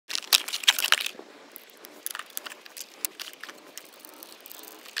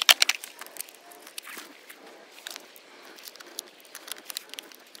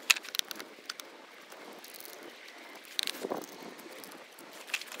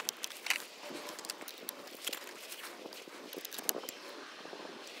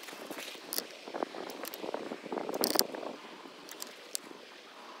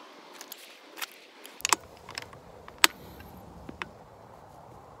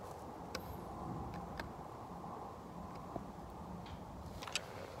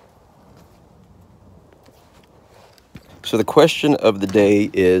So the question of the day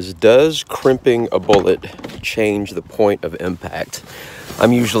is, does crimping a bullet change the point of impact?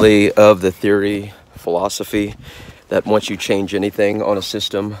 I'm usually of the philosophy that once you change anything on a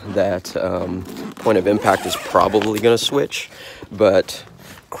system, that point of impact is probably going to switch. But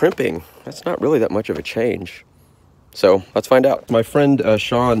crimping, that's not really that much of a change. So let's find out. My friend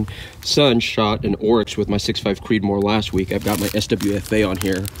Sean's son shot an Oryx with my 6.5 Creedmoor last week. I've got my SWFA on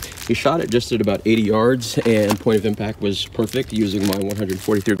here. He shot it just at about 80 yards and point of impact was perfect using my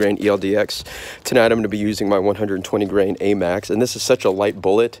 143 grain ELDX. Tonight I'm going to be using my 120 grain AMAX, and this is such a light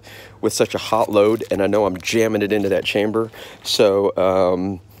bullet with such a hot load, and I know I'm jamming it into that chamber.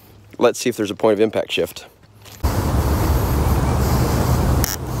 So let's see if there's a point of impact shift.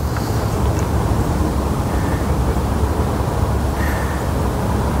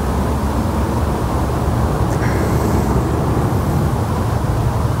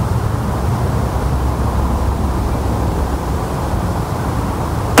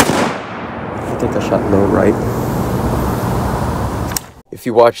 I think I shot low right. If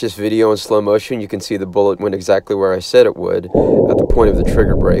you watch this video in slow motion, you can see the bullet went exactly where I said it would, at the point of the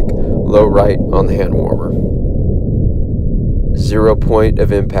trigger brake, low right on the hand warmer. 0 point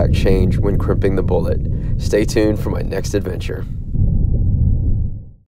of impact change when crimping the bullet. Stay tuned for my next adventure.